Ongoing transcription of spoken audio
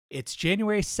It's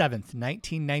January 7th,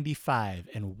 1995,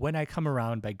 and When I Come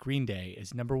Around by Green Day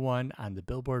is number 1 on the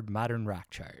Billboard Modern Rock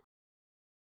chart.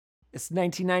 It's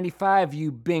 1995,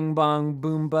 you bing bong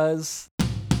boom buzz.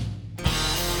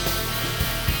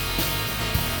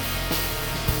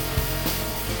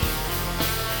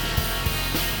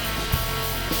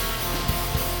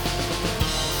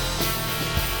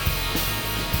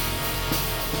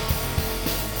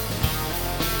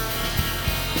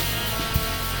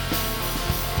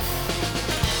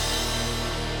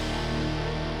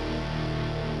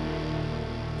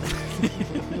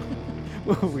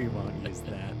 We won't use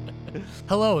that.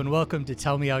 Hello, and welcome to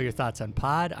Tell Me All Your Thoughts on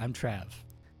Pod. I'm Trav.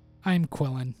 I'm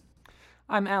Quillen.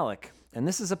 I'm Alec, and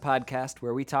this is a podcast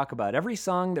where we talk about every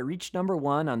song that reached number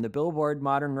 1 on the Billboard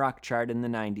Modern Rock chart in the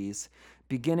 90s,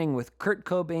 beginning with Kurt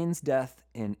Cobain's death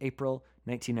in April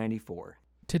 1994.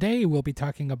 Today we'll be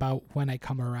talking about When I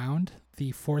Come Around,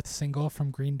 the fourth single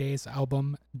from Green Day's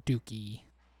album Dookie.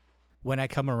 When I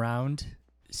Come Around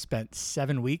spent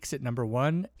 7 weeks at number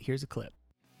 1. Here's a clip.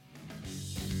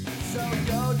 So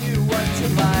go do what you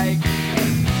like.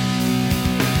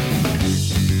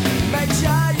 Make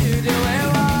sure you do it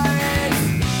right.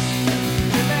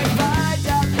 You may find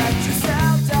out that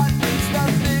yourself that means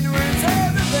nothing worth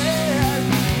everything.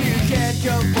 You can't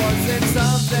go forcing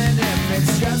something if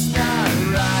it's just not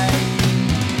right.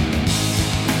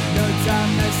 No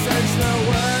time to search the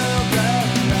world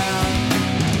around.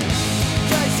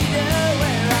 'Cause you know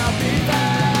where I'll be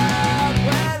found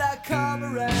when I come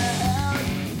around.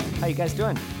 How you guys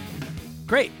doing?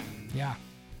 Great. Yeah.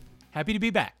 Happy to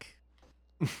be back.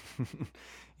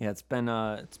 Yeah, it's been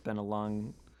a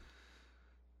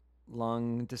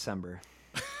long December.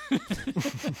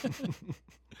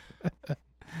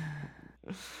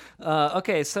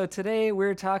 Okay, so today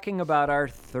we're talking about our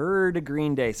third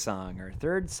Green Day song, our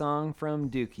third song from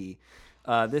Dookie.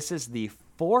 This is the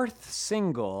fourth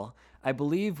single. I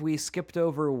believe we skipped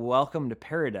over Welcome to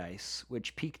Paradise,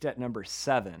 which peaked at number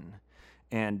 7.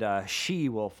 And She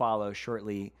will follow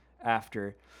shortly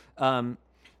after.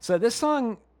 So this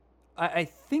song, I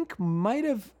think, might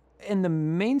have, in the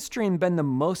mainstream, been the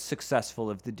most successful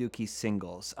of the Dookie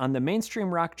singles. On the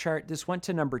mainstream rock chart, this went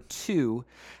to number 2,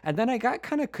 and then I got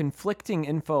kind of conflicting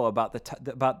info about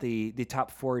the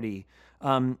top 40.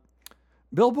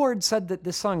 Billboard said that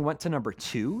this song went to number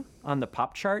 2 on the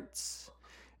pop charts.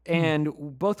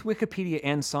 And both Wikipedia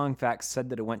and Songfacts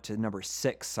said that it went to number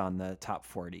 6 on the top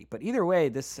 40. But either way,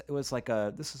 this was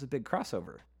a big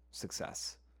crossover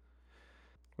success.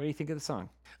 What do you think of the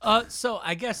song? So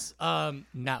I guess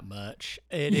not much.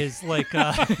 It is like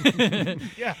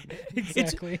Yeah,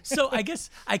 exactly. So I guess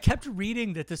I kept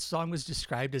reading that this song was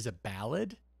described as a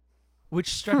ballad,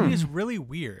 which struck me as really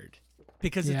weird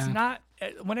because it's Yeah. not.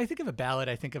 When I think of a ballad,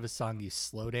 I think of a song you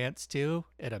slow dance to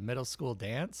at a middle school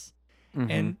dance.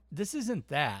 And this isn't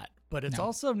that, but it's No.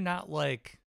 also not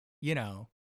like,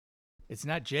 it's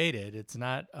not jaded. It's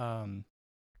not,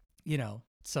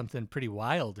 something pretty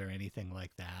wild or anything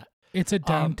like that. It's a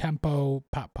down-tempo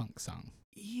pop-punk song.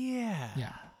 Yeah.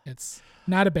 Yeah. It's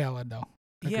not a ballad, though.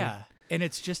 Agreed. Yeah. And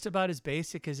it's just about as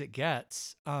basic as it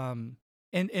gets. And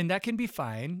that can be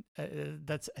fine. I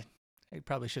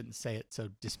probably shouldn't say it so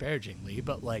disparagingly,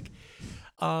 but like,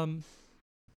 I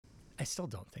still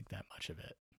don't think that much of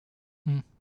it.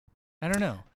 I don't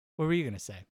know. What were you going to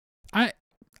say? I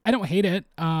don't hate it.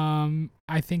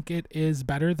 I think it is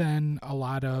better than a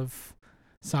lot of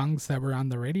songs that were on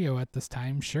the radio at this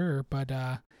time, sure. But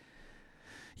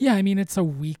yeah, I mean, it's a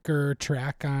weaker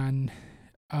track on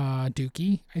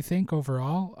Dookie, I think,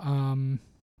 overall. I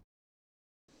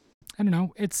don't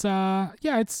know. It's I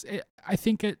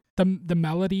think the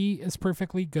melody is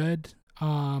perfectly good.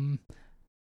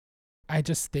 I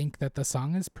just think that the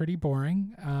song is pretty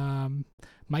boring.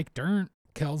 Mike Dirnt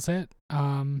kills it.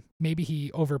 Maybe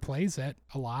he overplays it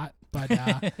a lot, but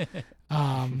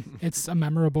it's a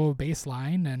memorable bass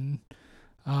line, and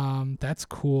that's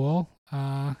cool.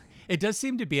 It does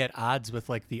seem to be at odds with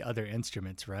like the other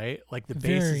instruments, right? Like the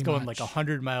bass Very is going much. like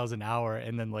 100 miles an hour,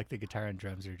 and then like the guitar and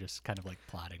drums are just kind of like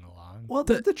plodding along. Well,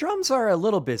 the drums are a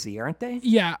little busy, aren't they?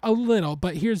 Yeah, a little,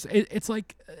 but it's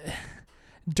like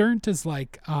Dirnt is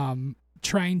like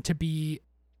trying to be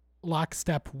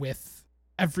lockstep with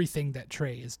everything that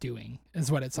Trey is doing,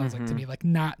 is what it sounds like to me. Like,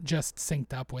 not just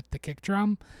synced up with the kick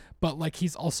drum, but like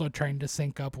he's also trying to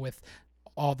sync up with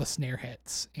all the snare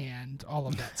hits and all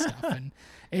of that stuff. And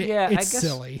it's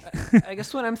silly. I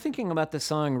guess when I'm thinking about the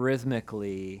song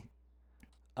rhythmically,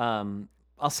 I'll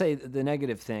say the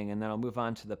negative thing and then I'll move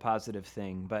on to the positive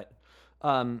thing. But,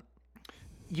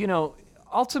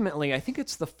 ultimately, I think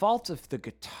it's the fault of the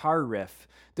guitar riff.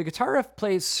 The guitar riff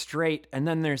plays straight, and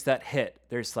then there's that hit.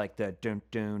 There's like the dun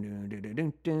dun dun dun dun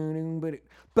dun dun dun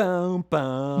boom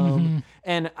boom,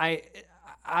 and I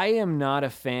am not a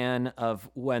fan of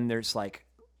when there's like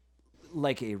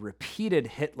a repeated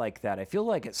hit like that. I feel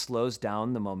like it slows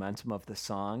down the momentum of the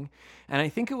song, and I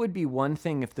think it would be one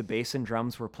thing if the bass and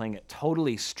drums were playing it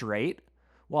totally straight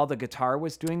while the guitar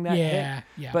was doing that hit.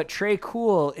 Yeah. But Trey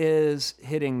Cool is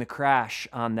hitting the crash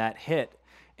on that hit,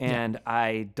 and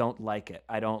I don't like it.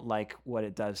 I don't like what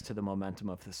it does to the momentum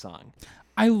of the song.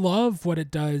 I love what it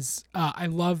does. I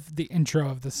love the intro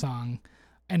of the song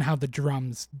and how the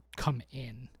drums come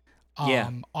in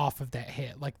off of that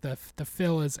hit. Like the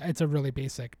fill it's a really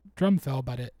basic drum fill,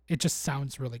 but it just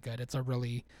sounds really good. It's a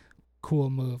really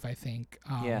cool move, I think.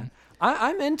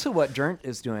 I'm into what Dirnt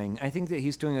is doing. I think that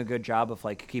he's doing a good job of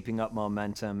like keeping up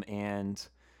momentum and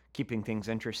keeping things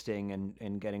interesting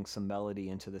and getting some melody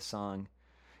into the song.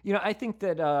 You know, I think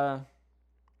that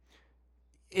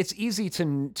it's easy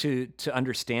to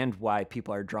understand why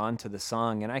people are drawn to the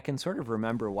song, and I can sort of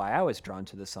remember why I was drawn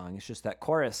to the song. It's just that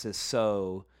chorus is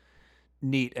so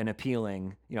neat and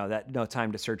appealing. You know, that no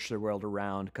time to search the world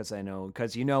around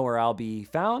because you know where I'll be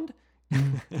found.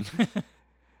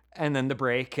 And then the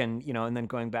break, and and then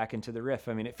going back into the riff.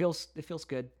 I mean, it feels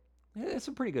good. It's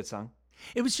a pretty good song.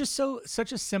 It was just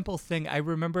such a simple thing. I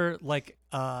remember like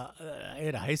I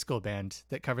had a high school band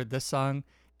that covered this song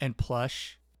and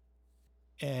Plush,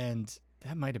 and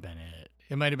that might have been it.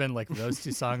 It might have been like those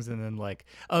two songs, and then like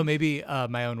maybe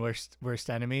My Own Worst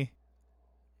Enemy,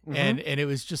 and it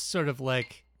was just sort of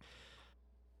like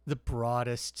the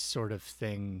broadest sort of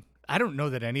thing. I don't know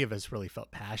that any of us really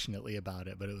felt passionately about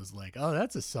it, but it was like, oh,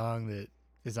 that's a song that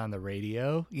is on the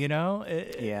radio,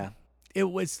 It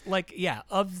was like,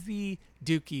 of the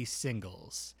Dookie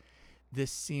singles, this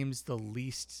seems the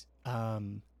least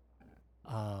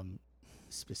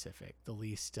specific, the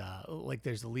least like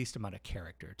there's the least amount of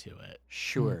character to it.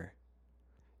 Sure.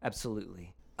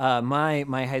 Absolutely.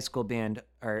 My high school band,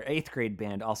 or 8th grade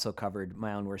band, also covered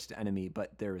My Own Worst Enemy,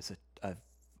 but there was a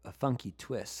funky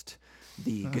twist.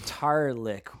 The guitar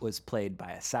lick was played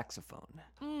by a saxophone.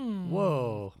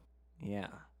 Whoa. Yeah.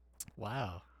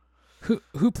 Wow.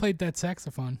 Who played that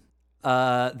saxophone?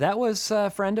 That was a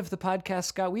friend of the podcast,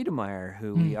 Scott Wiedemeyer,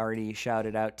 who we already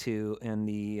shouted out to in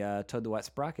the Toad the Wet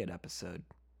Sprocket episode.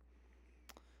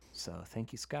 So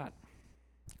thank you, Scott.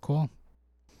 Cool.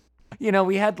 You know,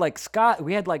 we had like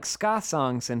ska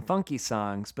songs and funky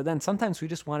songs, but then sometimes we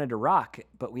just wanted to rock,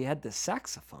 but we had this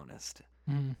saxophonist.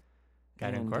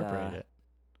 Gotta incorporate it.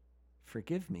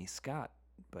 Forgive me, Scott,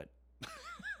 but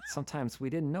sometimes we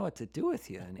didn't know what to do with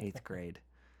you in 8th grade.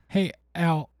 Hey,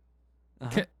 Al,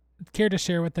 care to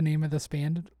share what the name of this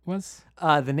band was?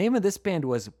 The name of this band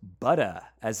was Butta,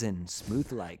 as in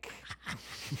smooth like.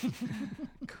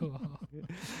 Cool.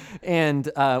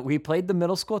 And we played the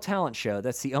middle school talent show.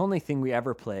 That's the only thing we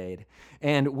ever played.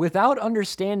 And without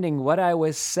understanding what I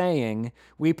was saying,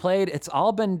 we played It's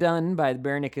All Been Done by the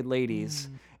Bare Naked Ladies.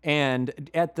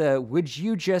 And at the Would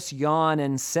You Just Yawn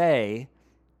and Say,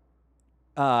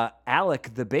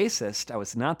 Alec, the bassist, I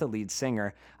was not the lead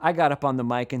singer, I got up on the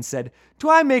mic and said, "Do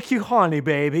I make you horny,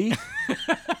 baby?"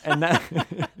 And that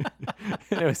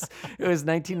it was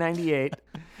 1998,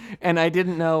 and I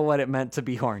didn't know what it meant to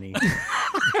be horny.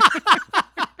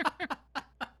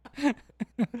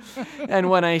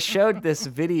 And when I showed this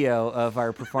video of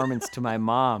our performance to my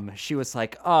mom, she was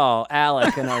like, "Oh,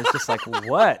 Alec," and I was just like,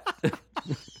 "What?"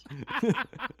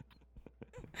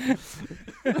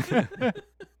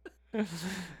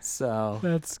 So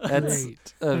That's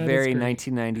great. a very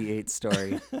 1998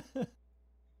 story.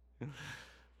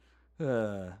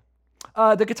 The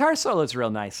guitar solo is real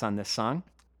nice on this song.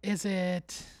 Is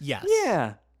it? Yes.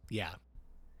 Yeah. Yeah.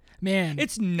 Man.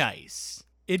 It's nice.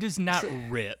 It does not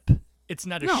rip. It's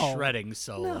not a shredding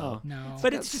solo. No.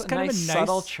 But it's just kind of a nice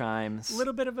subtle chimes.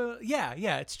 little bit of a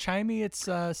it's chimey, it's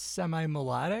semi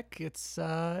melodic. It's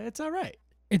all right.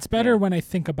 It's better when I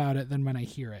think about it than when I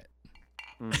hear it.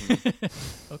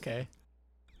 Okay.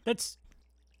 That's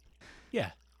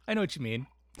I know what you mean.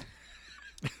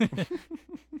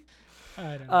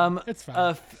 I don't know. It's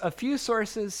fine. A few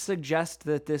sources suggest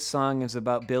that this song is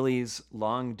about Billy's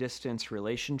long-distance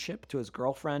relationship to his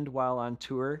girlfriend while on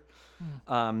tour.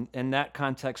 In that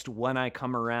context, When I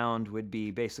Come Around would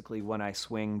be basically when I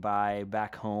swing by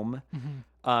back home.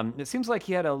 It seems like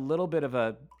he had a little bit of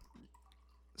a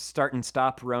start and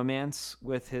stop romance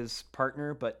with his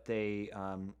partner, but they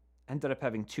ended up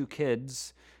having 2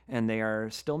 kids, and they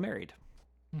are still married.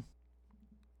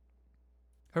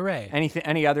 Hooray.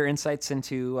 Any other insights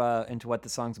into what the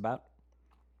song's about?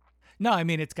 No, I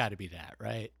mean it's got to be that,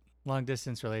 right? Long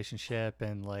distance relationship,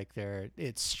 and like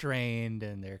it's strained,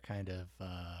 and they're kind of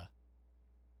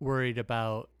worried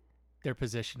about their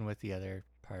position with the other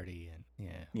party, and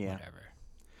Yeah. whatever.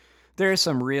 There are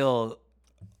some real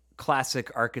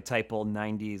classic archetypal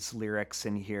 90s lyrics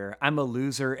in here. I'm a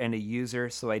loser and a user,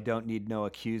 so I don't need no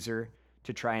accuser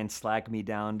to try and slag me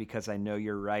down because I know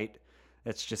you're right.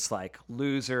 It's just like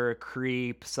loser,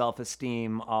 creep,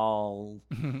 self-esteem, all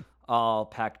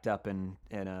packed up in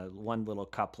a one little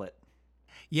couplet.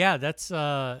 Yeah, that's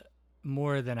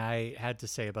more than I had to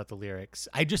say about the lyrics.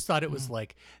 I just thought it was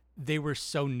like they were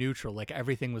so neutral. Like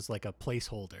everything was like a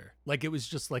placeholder. Like it was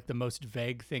just like the most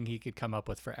vague thing he could come up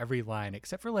with for every line,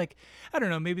 except for like, I don't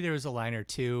know, maybe there was a line or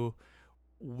two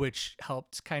which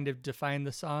helped kind of define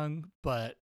the song.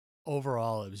 But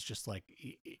overall, it was just like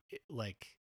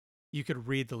you could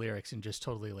read the lyrics and just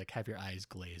totally like have your eyes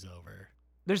glaze over.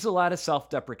 There's a lot of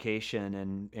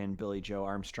self-deprecation in Billy Joe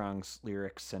Armstrong's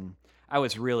lyrics, and I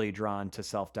was really drawn to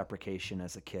self-deprecation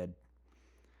as a kid.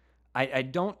 I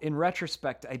don't, in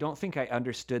retrospect, I don't think I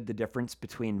understood the difference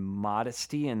between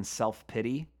modesty and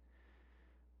self-pity,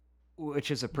 which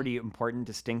is a pretty important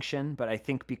distinction. But I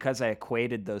think because I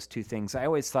equated those two things, I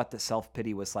always thought that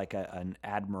self-pity was like an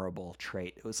admirable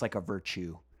trait. It was like a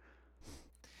virtue.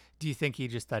 Do you think he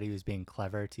just thought he was being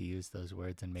clever to use those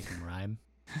words and make them rhyme?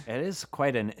 It is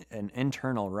quite an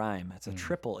internal rhyme. It's a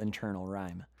triple internal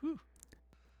rhyme.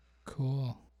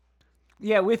 Cool.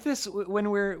 Yeah, with this,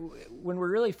 when we're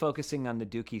really focusing on the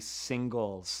Dookie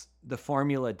singles, the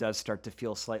formula does start to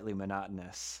feel slightly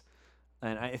monotonous.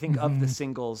 And I think of the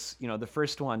singles, the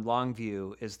first one,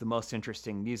 Longview, is the most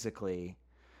interesting musically.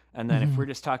 And then if we're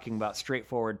just talking about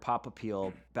straightforward pop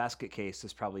appeal, Basket Case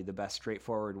is probably the best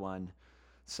straightforward one.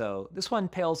 So this one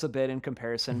pales a bit in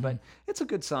comparison, but it's a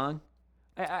good song.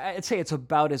 I'd say it's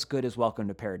about as good as Welcome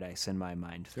to Paradise in my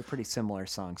mind. They're pretty similar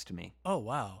songs to me. Oh,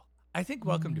 wow. I think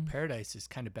Welcome to Paradise is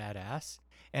kind of badass.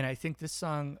 And I think this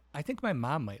song, I think my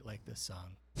mom might like this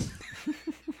song.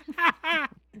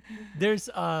 There's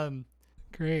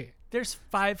Great.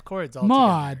 5 chords all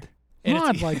Maud. together. And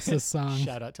Maud likes this song.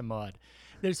 Shout out to Maud.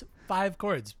 There's 5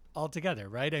 chords all together,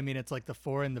 right? I mean, it's like the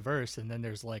 4 in the verse, and then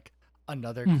there's like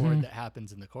another chord that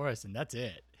happens in the chorus, and that's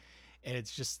it. And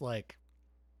it's just like,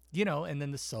 and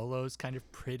then the solo's kind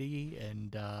of pretty,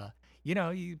 and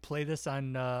you play this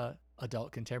on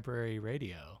adult contemporary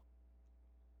radio.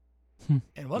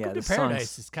 And Welcome to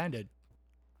Paradise is kind of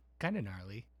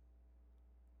gnarly.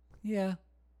 Yeah.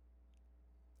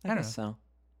 I don't know. So.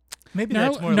 Maybe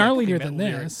that's more gnarlier like than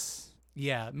this.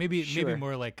 Yeah, maybe Sure.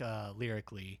 more like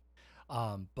lyrically,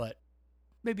 but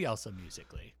maybe also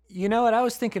musically. You know what? I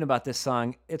was thinking about this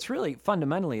song. It's really,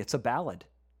 fundamentally, it's a ballad.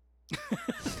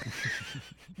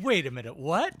 Wait a minute,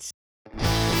 what?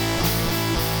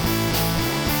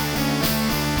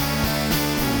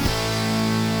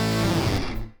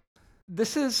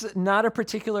 This is not a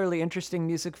particularly interesting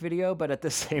music video, but at the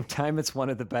same time, it's one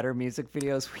of the better music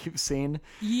videos we've seen.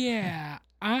 Yeah,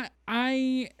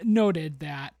 I noted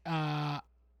that.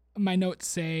 My notes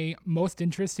say most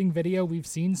interesting video we've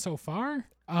seen so far.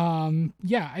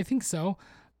 Yeah, I think so.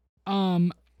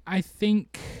 I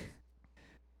think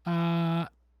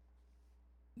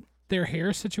their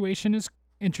hair situation is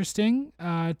interesting.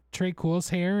 Trey Cool's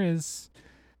hair is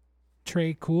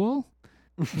Trey Cool.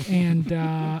 And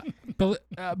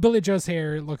Billy Joe's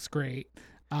hair looks great.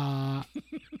 That's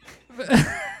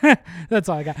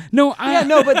all I got. No,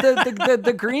 but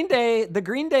the Green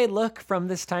Day look from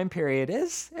this time period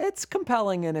it's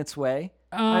compelling in its way.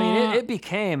 I mean, it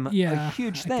became a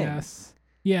huge thing. I guess.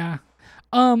 Yeah.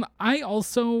 I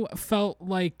also felt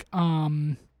like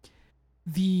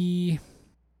the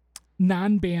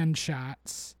non-band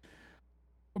shots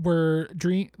were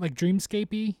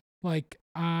dreamscapey. Like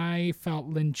I felt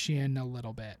Lynchian a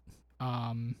little bit,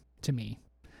 to me.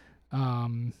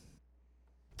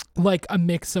 Like a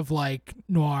mix of like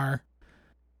noir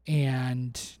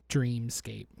and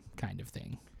dreamscape kind of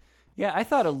thing. Yeah, I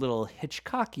thought a little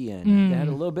Hitchcockian. It had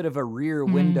a little bit of a Rear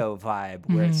Window vibe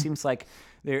where it seems like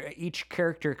each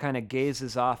character kind of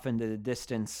gazes off into the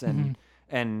distance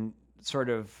and sort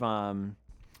of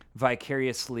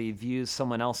vicariously views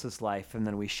someone else's life, and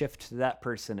then we shift to that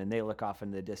person and they look off in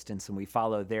the distance and we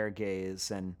follow their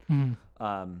gaze, and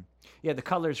the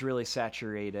color's really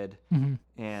saturated,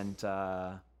 and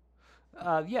it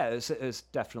was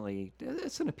definitely,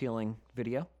 it's an appealing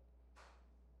video.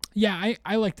 Yeah,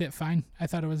 I liked it fine. I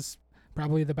thought it was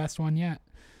probably the best one yet.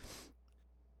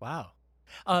 Wow.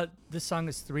 This song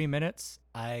is 3 minutes.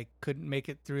 I couldn't make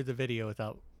it through the video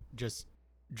without just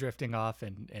drifting off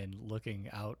and looking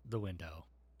out the window.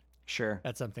 Sure.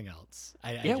 That's something else.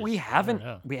 We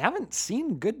haven't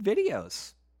seen good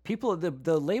videos. People,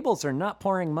 the labels are not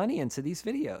pouring money into these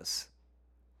videos.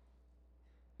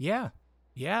 Yeah.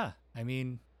 I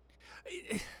mean,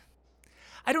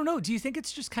 I don't know. Do you think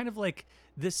it's just kind of like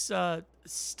this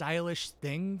stylish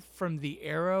thing from the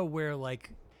era where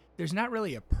like there's not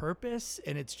really a purpose,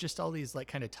 and it's just all these like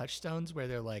kind of touchstones where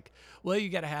they're like, well, you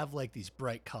got to have like these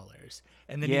bright colors,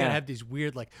 and then you got to have these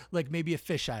weird like maybe a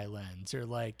fisheye lens, or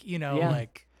like, you know,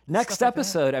 like next stuff like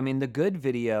episode. I mean, the good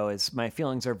video is My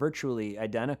Feelings Are Virtually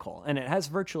Identical, and it has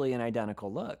virtually an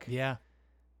identical look. Yeah.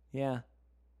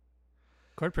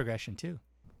 Chord progression too.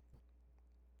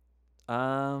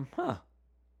 Yeah,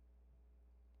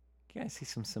 I see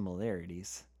some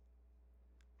similarities.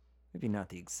 Maybe not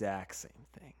the exact same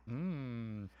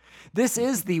thing. This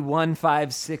is the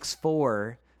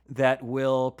 1564 that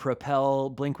will propel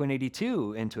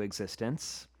Blink-182 into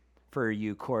existence for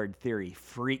you chord theory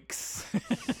freaks.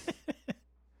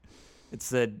 It's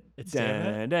the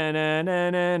da da na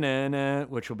na na na na,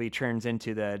 which will be turns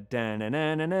into the da na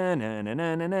na na na na na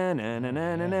na na na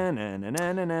na na na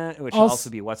na na na, which will also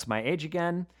be What's My Age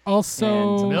Again. Also,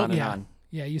 and on and yeah, on.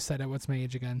 yeah, you said it. What's My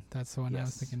Age Again? That's the one I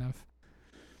was thinking of.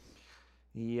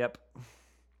 Yep.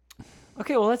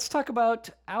 Okay, well, let's talk about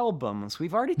albums.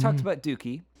 We've already talked about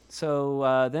Dookie.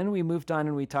 So then we moved on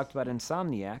and we talked about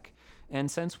Insomniac. And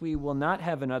since we will not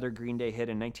have another Green Day hit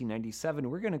in 1997,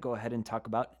 we're going to go ahead and talk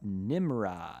about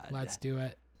Nimrod. Let's do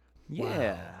it.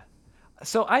 Yeah. Wow.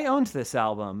 So I owned this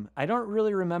album. I don't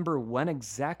really remember when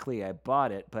exactly I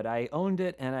bought it, but I owned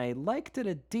it and I liked it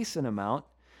a decent amount.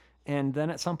 And then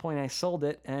at some point I sold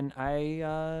it, and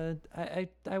I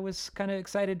was kind of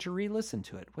excited to re-listen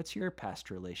to it. What's your past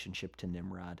relationship to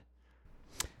Nimrod?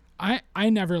 I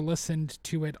never listened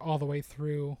to it all the way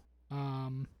through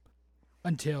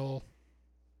until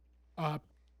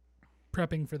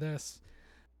prepping for this.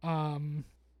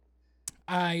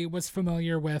 I was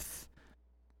familiar with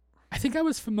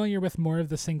more of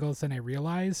the singles than I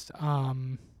realized.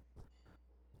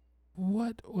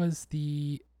 What was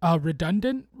the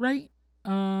Redundant, right?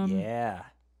 Yeah,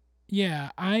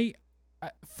 I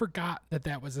forgot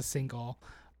that was a single.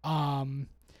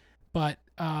 But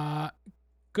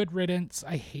Good Riddance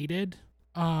I hated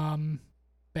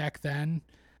back then.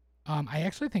 I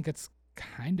actually think it's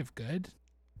kind of good.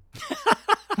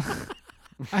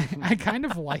 I kind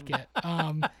of like it.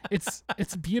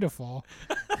 It's beautiful.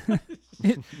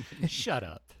 Shut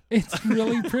up. It's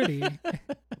really pretty.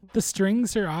 The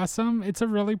strings are awesome. It's a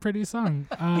really pretty song.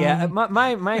 Yeah,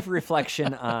 my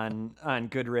reflection on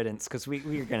Good Riddance, because we're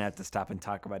going to have to stop and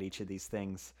talk about each of these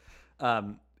things.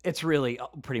 It's really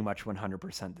pretty much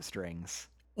 100% the strings.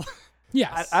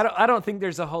 Yes. I don't think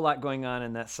there's a whole lot going on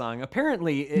in that song.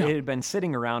 Apparently, it had been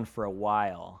sitting around for a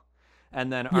while.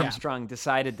 And then Armstrong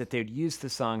decided that they'd use the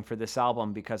song for this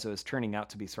album because it was turning out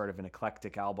to be sort of an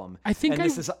eclectic album. I think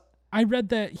I read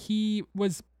that he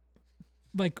was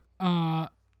like,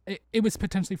 it was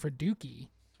potentially for Dookie.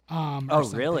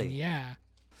 Oh, really? Yeah.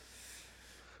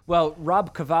 Well,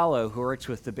 Rob Cavallo, who works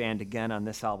with the band again on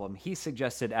this album, he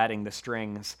suggested adding the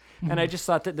strings. And I just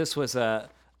thought that this was a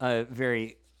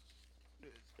very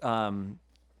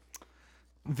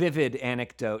vivid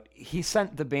anecdote. He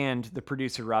sent the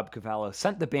producer Rob Cavallo,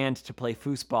 sent the band to play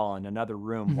foosball in another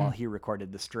room while he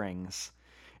recorded the strings.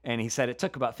 And he said it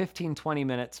took about 15, 20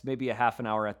 minutes, maybe a half an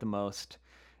hour at the most.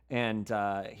 And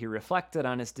he reflected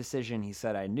on his decision. He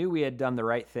said, I knew we had done the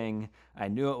right thing. I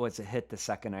knew it was a hit the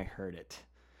second I heard it.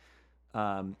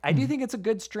 I do think it's a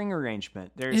good string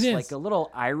arrangement. There's like a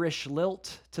little Irish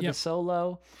lilt to the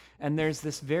solo. And there's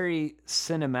this very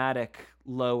cinematic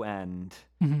low end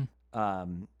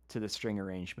to the string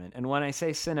arrangement. And when I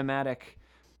say cinematic,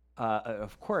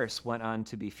 of course, went on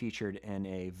to be featured in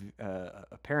a,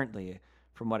 apparently,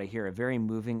 from what I hear, a very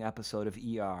moving episode of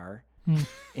ER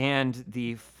and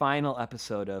the final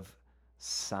episode of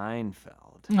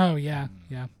Seinfeld. Oh, yeah,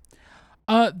 yeah.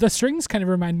 The strings kind of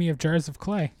remind me of Jars of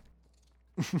Clay.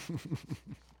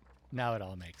 Now it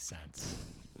all makes sense.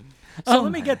 So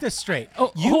let me get this straight.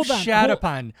 You shat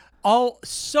upon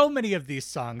so many of these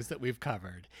songs that we've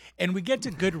covered, and we get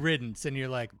to Good Riddance, and you're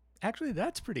like, actually,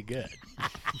 that's pretty good.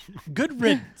 Good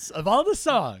Riddance of all the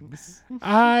songs.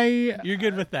 You're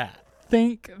good with that.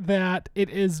 Think that it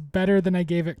is better than I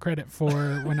gave it credit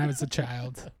for when I was a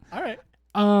child. All right.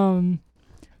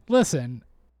 Listen,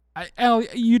 Al,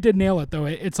 you did nail it though.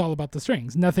 It's all about the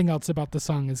strings. Nothing else about the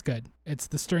song is good. It's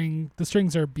the string. The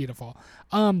strings are beautiful.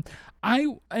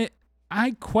 I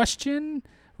question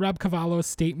Rob Cavallo's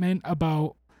statement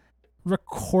about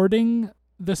recording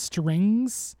the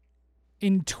strings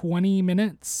in 20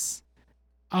 minutes.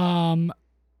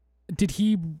 Did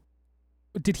he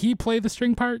did he play the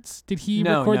string parts? Did he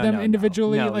No, record no, them no,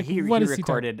 individually? No, Like, he what is he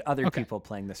recorded other Okay. people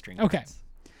playing the string Okay. parts.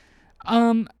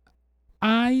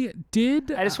 I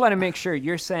did. I just want to make sure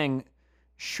you're saying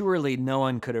surely no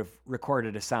one could have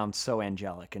recorded a sound so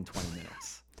angelic in 20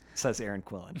 minutes, says Aaron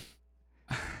Quillen.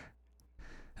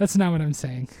 That's not what I'm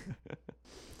saying.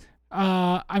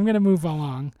 I'm gonna move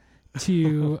along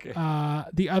to Okay.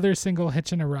 the other single,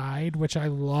 "Hitchin' a Ride," which I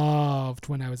loved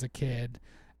when I was a kid,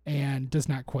 and does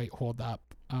not quite hold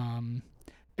up.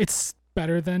 It's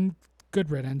better than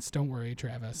 "Good Riddance." Don't worry,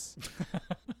 Travis.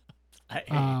 Hey,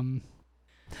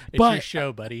 it's but- your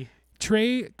show, buddy.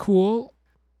 Trey Cool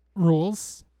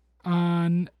rules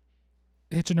on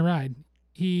 "Hitchin' a Ride."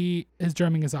 His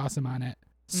drumming is awesome on it.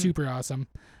 Super awesome.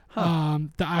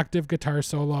 The octave guitar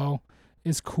solo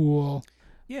is cool.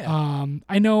 Yeah.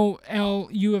 I know, Al,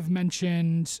 you have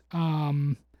mentioned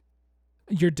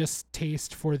your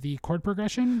distaste for the chord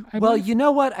progression. Well, believe. you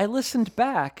know what? I listened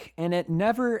back, and it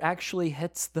never actually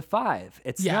hits the 5.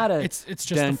 It's Yeah, not a it's just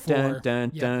dun, a 4. dun,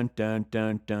 dun, Yep. dun, dun,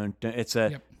 dun, dun, dun. It's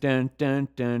a Yep. dun, dun,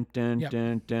 dun, dun, Yep.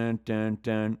 dun, dun, dun,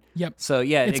 dun. Yep. So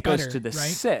yeah, It's it goes better, to the right?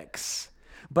 6.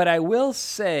 But I will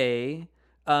say,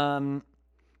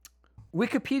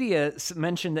 Wikipedia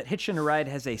mentioned that Hitchin' a Ride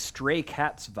has a Stray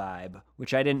Cats vibe,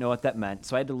 which I didn't know what that meant.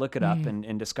 So I had to look it up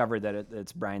and discover that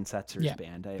it's Brian Setzer's Yeah.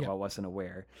 band. I Yeah. wasn't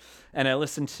aware. And I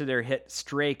listened to their hit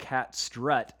Stray Cat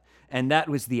Strut, and that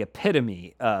was the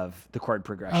epitome of the chord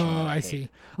progression. Oh, that I hate. see.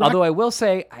 Although I will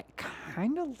say, I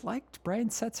kind of liked Brian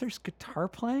Setzer's guitar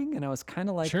playing, and I was kind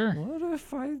of like, Sure. what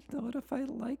if I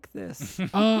like this?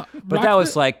 But But that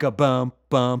was like a bump,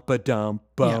 bump, a dump,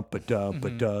 bump, a dump, a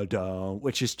da da,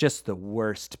 which is just the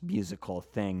worst musical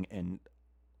thing. And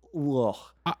ugh.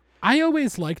 I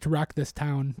always liked "Rock This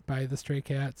Town" by the Stray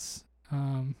Cats.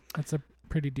 That's a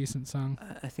pretty decent song.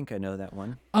 I think I know that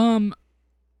one.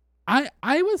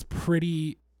 I was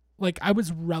pretty, like, I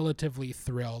was relatively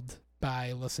thrilled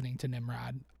by listening to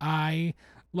Nimrod. I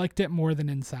liked it more than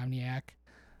Insomniac.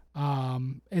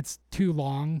 It's too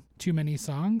long, too many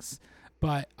songs,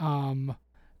 but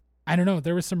I don't know,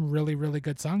 there was some really, really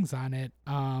good songs on it.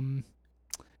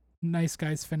 Nice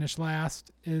Guys Finish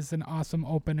Last is an awesome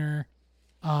opener.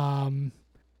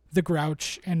 The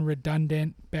Grouch and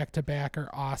Redundant back to back are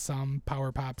awesome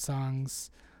power pop songs.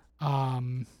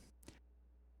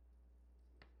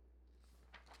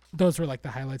 Those were like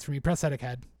the highlights for me. Prosthetic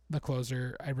Head, the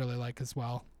closer, I really like as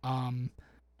well.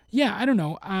 Yeah, I don't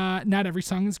know. Not every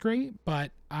song is great,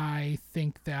 but I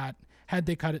think that had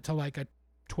they cut it to like a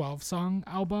 12-song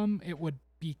album, it would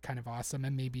be kind of awesome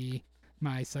and maybe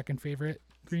my second favorite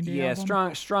Green Day Yeah,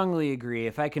 album. strongly agree.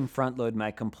 If I can front load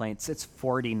my complaints, it's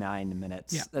 49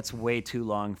 minutes. Yeah. That's way too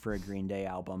long for a Green Day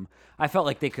album. I felt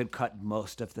like they could cut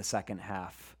most of the second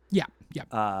half. Yeah.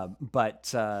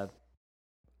 But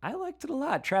I liked it a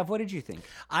lot. Trav, what did you think?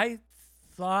 I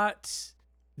thought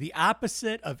the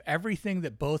opposite of everything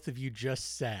that both of you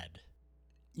just said.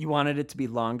 You wanted it to be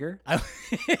longer?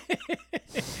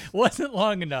 Wasn't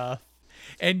long enough,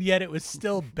 and yet it was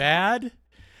still bad.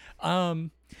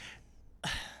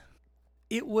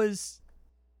 It was,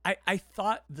 I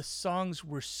thought the songs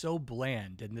were so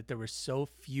bland and that there were so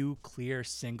few clear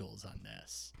singles on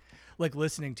this. Like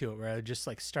listening to it, where I just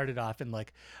like started off and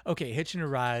like, okay, Hitchin' a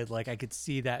Ride, like I could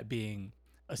see that being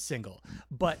a single,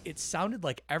 but it sounded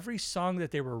like every song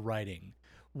that they were writing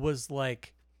was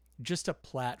like just a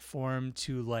platform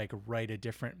to like write a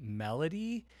different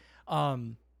melody,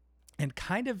 and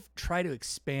kind of try to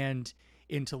expand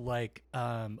into like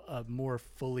a more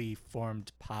fully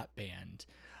formed pop band.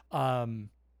 And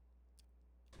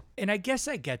I guess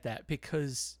I get that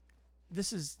because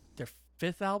this is their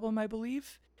 5th album, I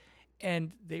believe.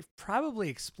 And they've probably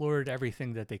explored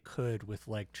everything that they could with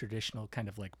like traditional kind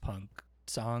of like punk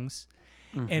songs.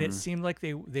 And it seemed like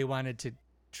they wanted to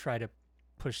try to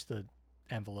push the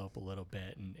envelope a little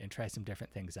bit and try some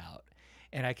different things out.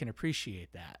 And I can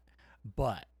appreciate that.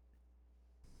 But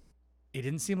it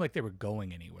didn't seem like they were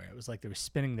going anywhere. It was like they were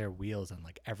spinning their wheels on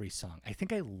like every song. I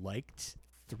think I liked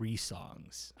 3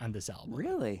 songs on this album.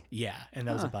 Really? Yeah, and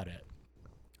that was about it.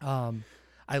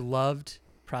 I loved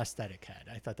Prosthetic Head.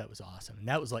 I thought that was awesome. And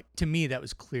that was like, to me, that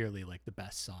was clearly like the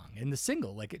best song. And the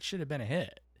single, like it should have been a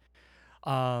hit.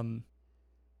 I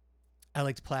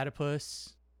liked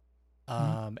Platypus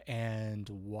and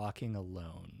Walking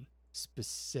Alone,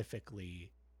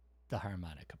 specifically the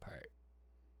harmonica part.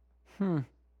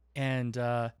 And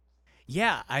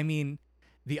yeah, I mean,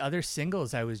 the other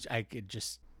singles, I could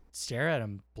just stare at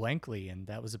them blankly, and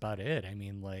that was about it. I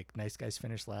mean, like Nice Guys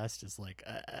Finish Last is like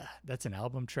that's an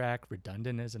album track.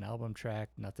 Redundant is an album track.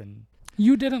 Nothing.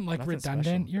 You didn't like Nothing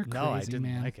Redundant? special. You're crazy, No, I didn't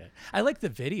man. like it. I like the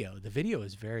video. The video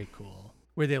is very cool.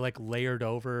 where they like layered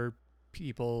over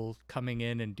people coming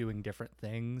in and doing different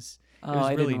things. Oh, It was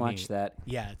I really didn't watch neat. that.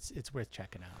 Yeah, it's worth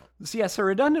checking out. So yeah, so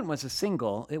Redundant was a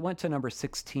single. It went to number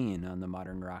 16 on the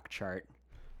modern rock chart.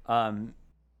 And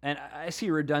I see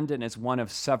Redundant as one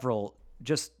of several,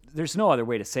 just, there's no other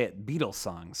way to say it, Beatles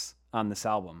songs on this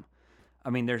album. I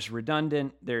mean, there's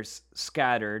Redundant, there's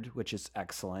Scattered, which is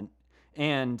excellent,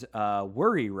 and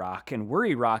Worry Rock. And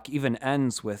Worry Rock even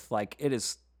ends with, like, it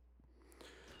is,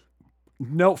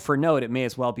 note for note, it may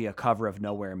as well be a cover of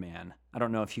Nowhere Man. I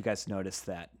don't know if you guys noticed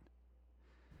that.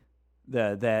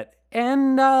 That,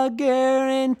 and I'll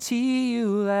guarantee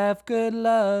you'll have good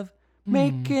love,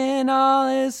 making all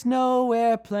his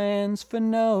nowhere plans for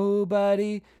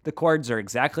nobody. The chords are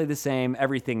exactly the same.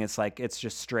 Everything is like, it's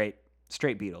just straight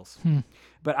Beatles.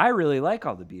 But I really like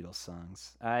all the Beatles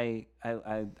songs. I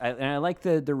like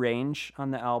the range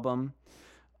on the album.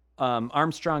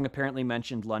 Armstrong apparently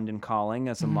mentioned London Calling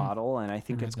as a model, and I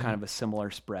think it's kind of a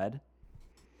similar spread.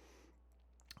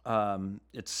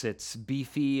 It's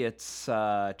beefy, it's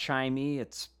chimey,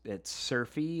 it's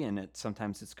surfy, and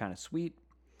sometimes it's kind of sweet.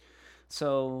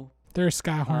 So There's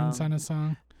ska horns on a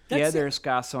song. there's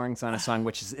ska songs on a song,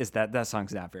 which is that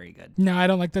song's not very good. No, I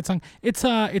don't like that song. It's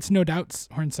No Doubt's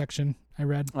horn section. I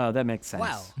read. Oh, that makes sense.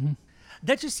 Wow.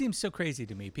 That just seems so crazy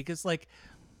to me because like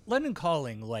London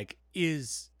Calling like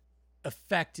is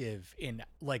effective in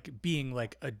like being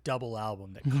like a double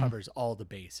album that covers all the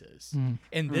bases.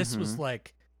 And this was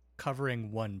like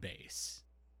covering one base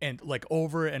and like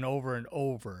over and over and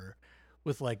over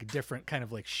with like different kind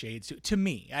of like shades to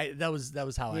me. That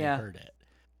was how I heard it.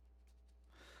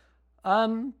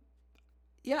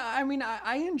 Yeah, I mean,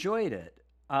 I enjoyed it.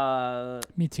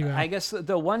 Me too. I guess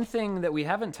the one thing that we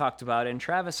haven't talked about, and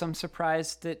Travis, I'm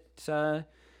surprised that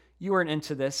you weren't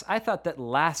into this. I thought that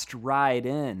Last Ride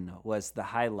In was the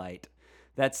highlight.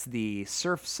 That's the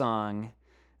surf song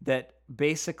that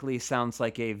basically sounds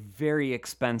like a very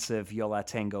expensive Yo La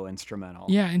Tengo instrumental.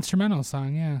 Yeah, instrumental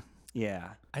song. Yeah. Yeah.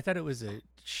 I thought it was a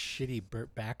shitty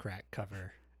Burt Bacharach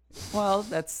cover. Well,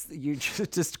 you just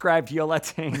described Yo La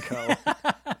Tengo.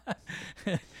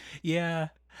 Yeah.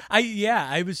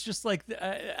 I was just like,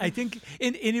 I think,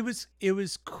 and it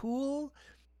was cool.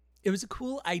 It was a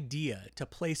cool idea to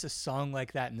place a song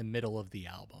like that in the middle of the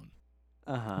album.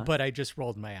 But I just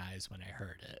rolled my eyes when I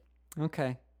heard it.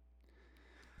 Okay.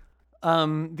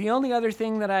 The only other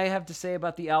thing that I have to say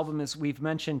about the album is we've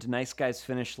mentioned Nice Guys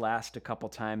Finished Last a couple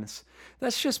times.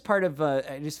 That's just part of,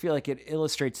 I just feel like it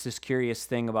illustrates this curious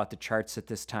thing about the charts at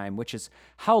this time, which is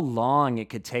how long it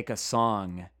could take a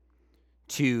song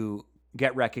to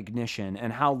get recognition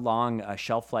and how long a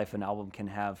shelf life an album can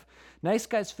have. Nice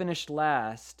Guys Finished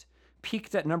Last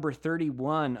peaked at number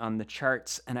 31 on the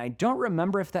charts, and I don't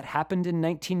remember if that happened in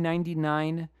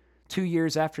 1999, 2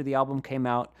 years after the album came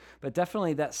out, but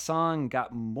definitely that song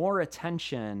got more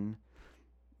attention,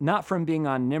 not from being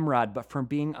on Nimrod, but from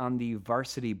being on the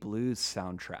Varsity Blues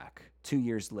soundtrack 2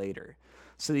 years later.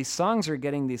 So these songs are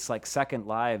getting these like second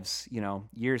lives,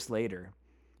 years later.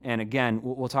 And again,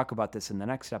 we'll talk about this in the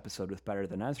next episode with Better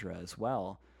Than Ezra as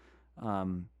well.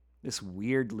 This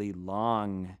weirdly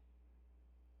long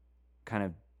kind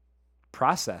of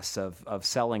process of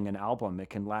selling an album. It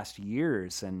can last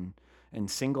years, and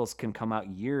singles can come out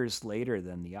years later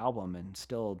than the album and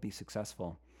still be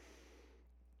successful.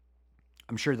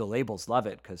 I'm sure the labels love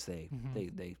it because they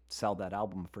sell that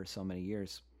album for so many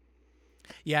years.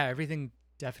 Yeah, everything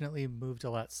definitely moved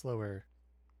a lot slower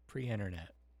pre-internet.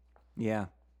 Yeah.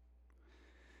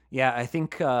 Yeah, I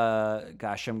think,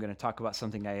 gosh, I'm going to talk about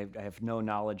something I have no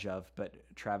knowledge of, but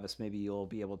Travis, maybe you'll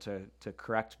be able to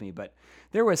correct me. But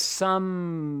there was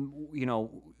some,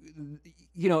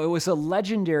 it was a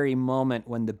legendary moment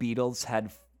when the Beatles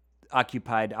had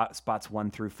occupied spots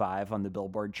 1 through 5 on the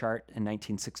Billboard chart in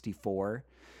 1964.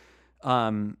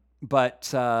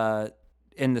 But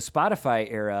in the Spotify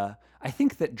era, I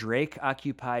think that Drake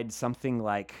occupied something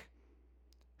like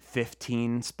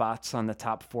 15 spots on the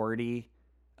top 40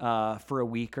 for a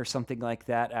week or something like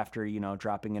that after,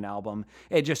 dropping an album.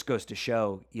 It just goes to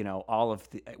show, all of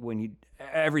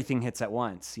everything hits at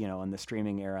once, in the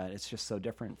streaming era. It's just so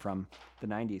different from the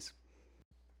 90s.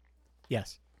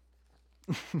 Yes.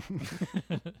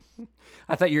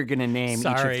 I thought you were going to name each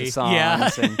of the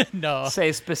songs and No.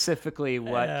 say specifically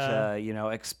what,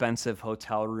 expensive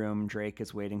hotel room Drake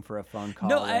is waiting for a phone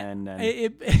call in.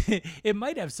 It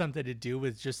might have something to do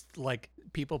with just like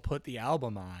people put the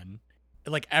album on.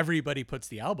 Like everybody puts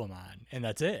the album on and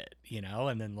that's it,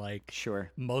 and then like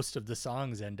sure, most of the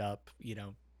songs end up,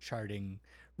 charting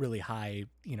really high,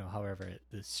 however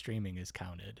the streaming is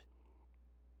counted.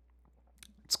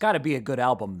 It's got to be a good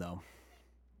album though.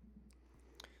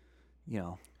 you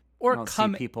know, I or don't see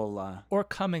come people. or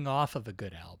coming off of a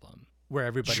good album where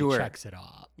everybody Sure. checks it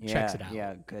off, Yeah, checks it out.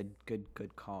 yeah,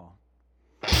 good call.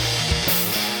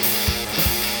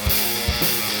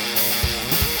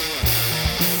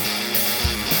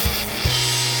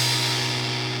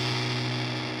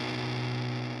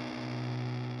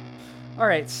 All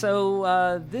right,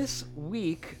 so this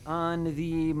week on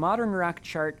the modern rock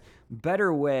chart,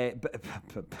 Better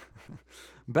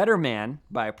Man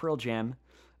by Pearl Jam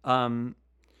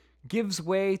gives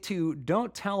way to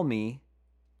Don't Tell Me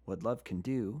What Love Can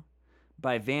Do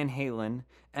by Van Halen.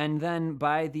 And then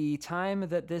by the time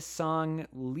that this song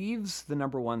leaves the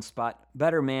number one spot,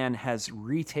 Better Man has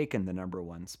retaken the number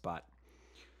one spot.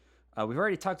 We've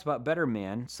already talked about Better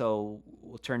Man, so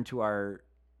we'll turn to our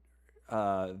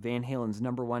Van Halen's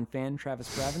number one fan,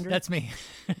 Travis Bravender. That's me.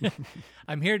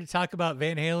 I'm here to talk about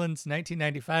Van Halen's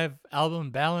 1995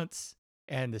 album Balance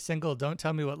and the single Don't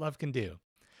Tell Me What Love Can Do.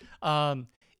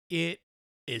 It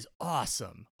is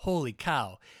awesome. Holy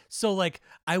cow. So like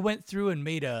I went through and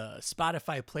made a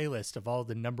Spotify playlist of all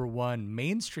the number one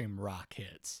mainstream rock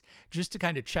hits just to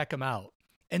kind of check them out.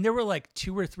 And there were like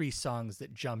 2 or 3 songs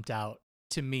that jumped out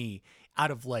to me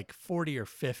out of like 40 or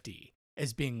 50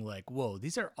 as being like, whoa,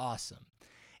 these are awesome.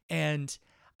 And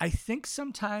I think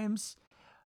sometimes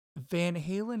Van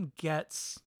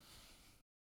Halen's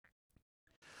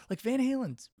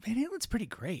pretty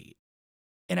great.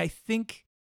 And I think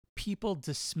people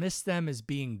dismiss them as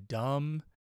being dumb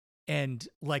and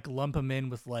like lump them in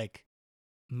with like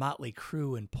Motley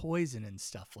Crue and Poison and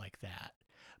stuff like that.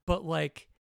 But like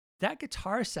that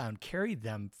guitar sound carried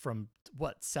them from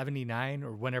 79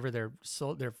 or whenever their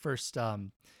first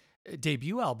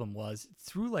debut album was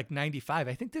through like 95.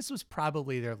 I think this was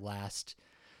probably their last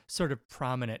sort of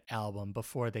prominent album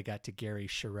before they got to Gary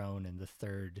Cherone and the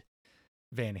third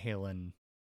Van Halen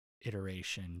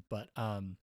iteration. But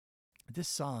this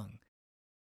song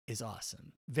is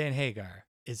awesome. Van Hagar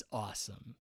is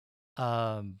awesome.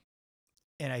 And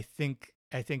I think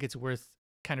it's worth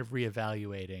kind of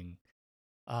reevaluating.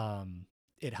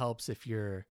 It helps if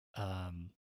you're a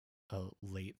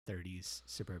late 30s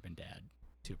suburban dad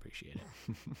to appreciate it.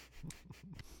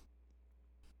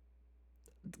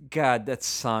 God, that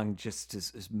song just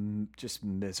is just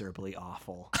miserably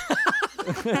awful.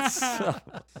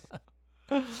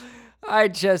 I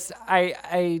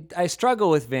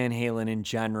struggle with Van Halen in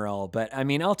general, but I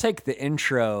mean, I'll take the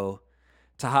intro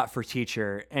to Hot for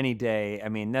Teacher any day. I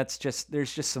mean, there's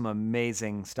just some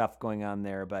amazing stuff going on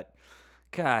there, but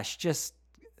gosh, just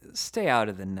stay out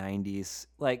of the 90s.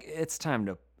 Like it's time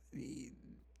to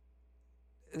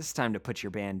put your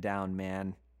band down,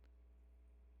 man.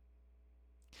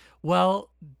 Well,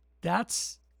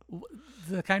 that's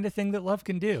the kind of thing that love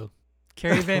can do.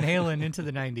 Carry Van Halen into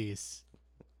the 90s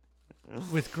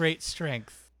with great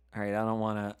strength. All right, I don't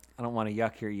want to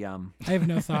yuck your yum. I have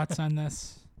no thoughts on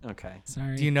this. Okay.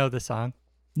 Sorry. Do you know the song?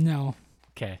 No.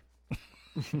 Okay.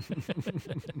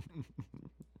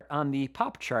 On the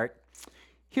pop chart,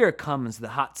 Here Comes the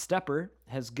Hot Stepper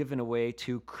has given away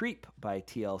to Creep by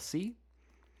TLC,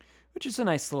 which is a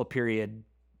nice little period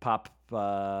pop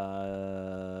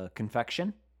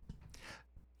confection.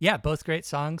 Yeah, both great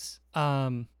songs.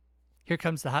 Here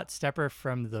Comes the Hot Stepper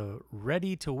from the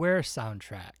Ready to Wear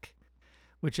soundtrack,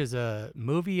 which is a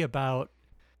movie about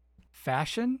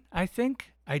fashion, I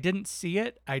think. I didn't see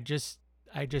it. I just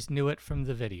knew it from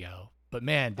the video. But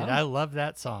man, did I love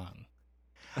that song.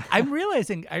 I'm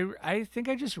realizing I think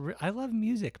I love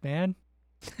music, man.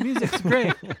 Music's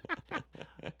great.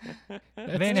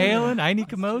 Van Halen, Aini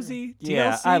Kamosi, TLC,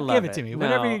 Yeah, I love give it to me. No,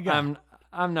 Whatever you got.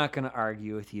 I'm not going to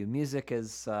argue with you.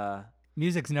 Music's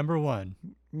number one.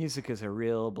 Music is a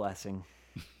real blessing.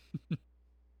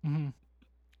 Mm-hmm.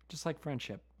 Just like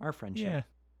friendship, our friendship. Yeah.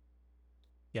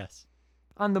 Yes.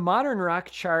 On the modern rock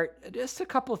chart, just a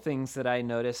couple things that I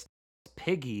noticed.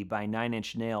 Piggy by 9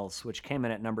 Inch Nails, which came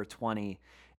in at number 20.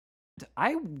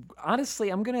 I'm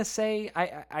going to say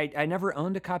I never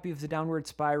owned a copy of The Downward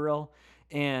Spiral,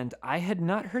 and I had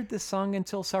not heard this song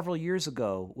until several years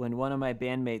ago when one of my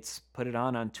bandmates put it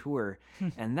on tour,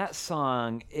 and that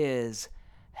song is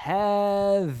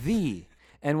heavy.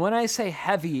 And when I say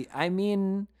heavy, I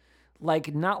mean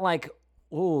like not like,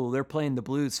 oh, they're playing the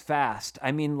blues fast.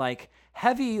 I mean like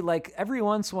heavy, like every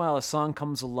once in a while a song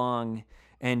comes along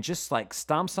and just like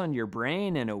stomps on your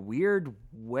brain in a weird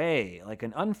way, like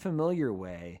an unfamiliar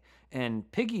way.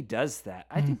 And Piggy does that.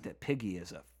 I think that Piggy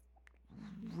is a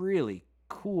really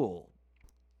cool,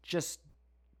 just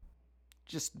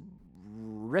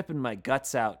ripping my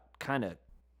guts out kind of.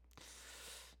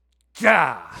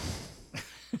 Gah!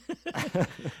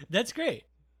 That's great.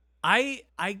 I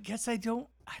guess I don't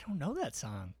know that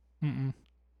song. Mm-mm.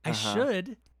 I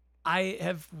should. I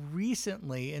have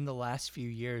recently, in the last few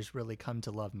years, really come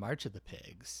to love March of the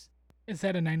Pigs. Is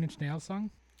that a Nine Inch Nails song?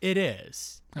 It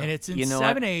is. And it's in You know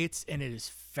what? 7/8, and it is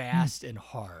fast and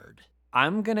hard.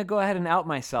 I'm going to go ahead and out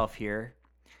myself here.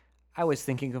 I was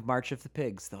thinking of March of the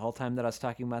Pigs the whole time that I was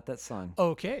talking about that song.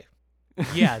 Okay.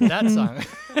 Yeah, that song.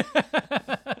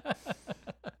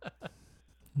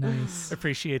 Nice.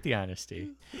 Appreciate the honesty.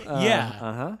 Yeah.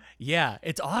 Uh-huh. Yeah,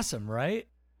 it's awesome, right?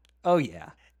 Oh, yeah.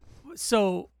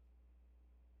 So,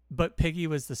 but Piggy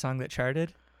was the song that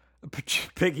charted?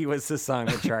 Piggy was the song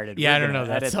that charted. Yeah, We're I don't gonna know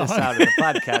that edit song. this out of the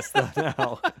podcast, though,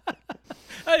 now.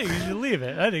 I think you should leave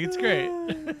it. I think it's great.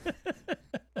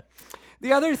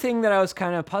 The other thing that I was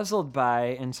kind of puzzled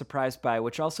by and surprised by,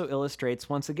 which also illustrates,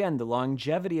 once again, the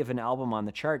longevity of an album on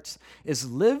the charts,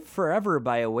 is Live Forever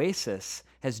by Oasis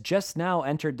has just now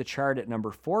entered the chart at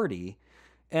number 40.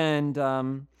 And,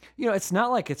 it's not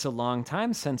like it's a long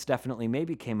time since Definitely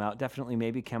Maybe came out. Definitely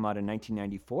Maybe came out in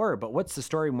 1994. But What's the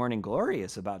Story? Morning Glory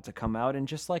is about to come out in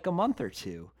just like a month or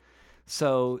two.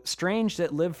 So strange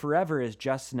that Live Forever is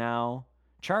just now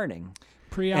charting.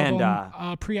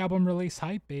 Pre-album release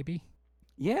hype, baby.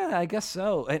 Yeah, I guess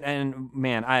so. And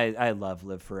man, I love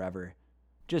Live Forever.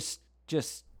 Just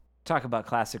talk about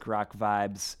classic rock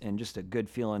vibes in just a good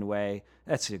feeling way.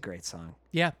 That's a great song.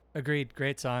 Yeah, agreed.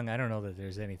 Great song. I don't know that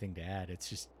there's anything to add. It's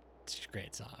just a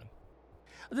great song.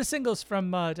 The singles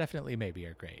from Definitely Maybe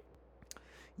are great.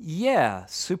 Yeah,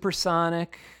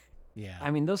 Supersonic. Yeah. I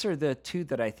mean, those are the two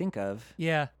that I think of.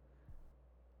 Yeah.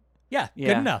 Yeah, Yeah.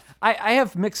 good enough. I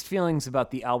have mixed feelings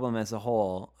about the album as a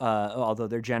whole, although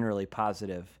they're generally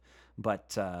positive.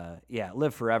 But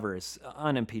Live Forever is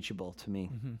unimpeachable to me.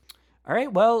 Mm-hmm. All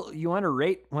right, well, you want to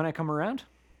rate when I come around?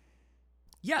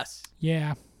 Yes.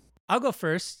 Yeah. I'll go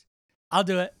first. I'll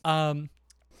do it.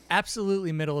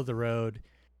 Absolutely middle of the road.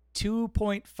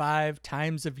 2.5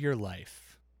 times of your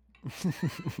life.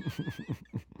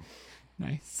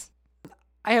 Nice.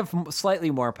 I have slightly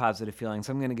more positive feelings.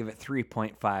 I'm going to give it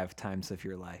 3.5 times of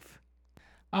your life.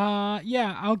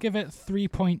 Yeah, I'll give it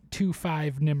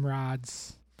 3.25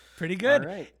 Nimrods. Pretty good. All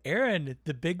right. Aaron,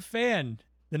 the big fan.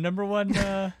 The number one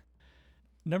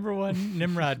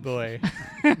Nimrod boy.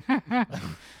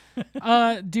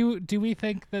 Do we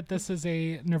think that this is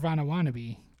a Nirvana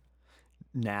wannabe?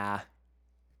 Nah.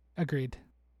 Agreed.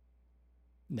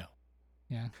 No.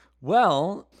 Yeah.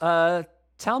 Well,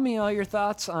 Tell Me All Your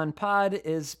Thoughts on Pod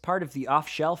is part of the Off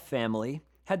Shelf family.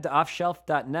 Head to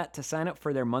offshelf.net to sign up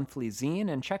for their monthly zine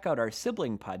and check out our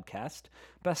sibling podcast,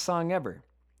 Best Song Ever.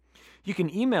 You can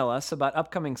email us about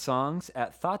upcoming songs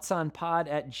at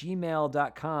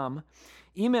thoughtsonpod@gmail.com.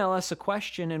 Email us a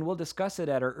question and we'll discuss it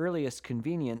at our earliest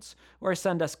convenience, or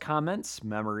send us comments,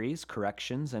 memories,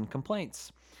 corrections, and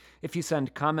complaints. If you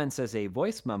send comments as a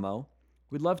voice memo,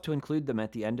 we'd love to include them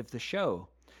at the end of the show.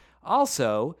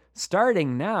 Also,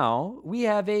 starting now, we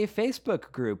have a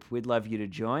Facebook group we'd love you to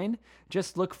join.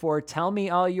 Just look for Tell Me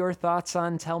All Your Thoughts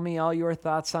on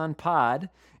Pod,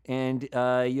 and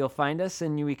you'll find us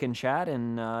and we can chat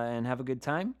and have a good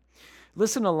time.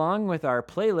 Listen along with our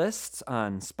playlists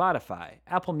on Spotify,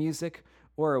 Apple Music,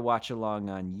 or watch along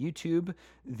on YouTube.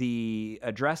 The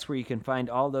address where you can find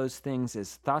all those things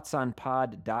is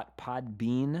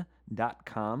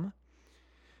thoughtsonpod.podbean.com.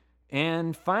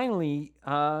 And finally,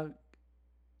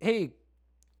 hey,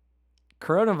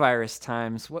 coronavirus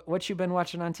times, what you been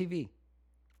watching on TV?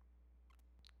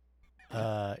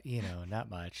 Not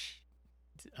much.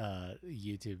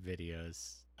 YouTube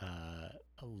videos,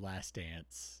 Last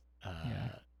Dance,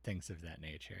 things of that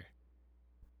nature.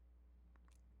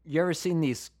 You ever seen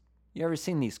these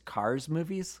Cars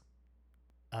movies?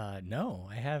 No,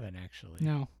 I haven't actually.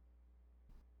 No.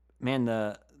 Man,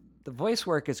 the voice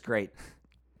work is great.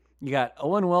 You got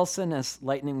Owen Wilson as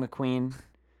Lightning McQueen.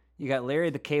 You got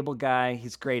Larry the Cable Guy.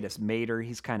 He's great as Mater.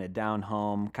 He's kind of down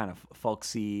home, kind of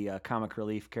folksy, comic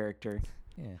relief character.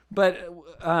 Yeah. But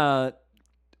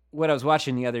what I was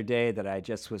watching the other day that I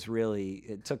just was really,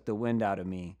 it took the wind out of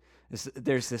me, is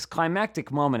there's this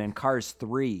climactic moment in Cars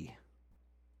 3.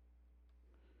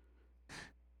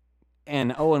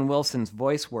 And Owen Wilson's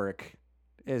voice work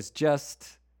is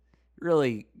just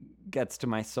really gets to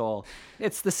my soul.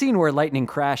 It's the scene where lightning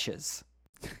crashes.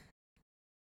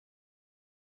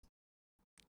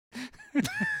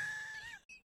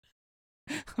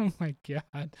 Oh my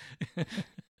God.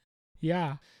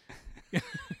 Yeah.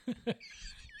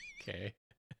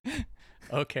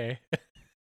 Okay.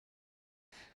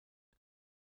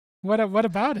 What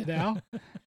about it, Al?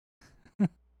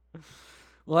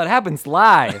 Well, it happens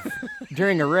live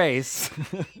during a race.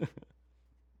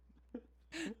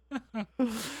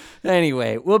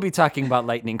 Anyway, we'll be talking about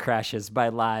Lightning Crashes by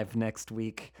Live next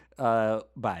week.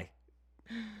 Bye.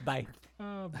 Bye.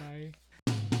 Oh, bye.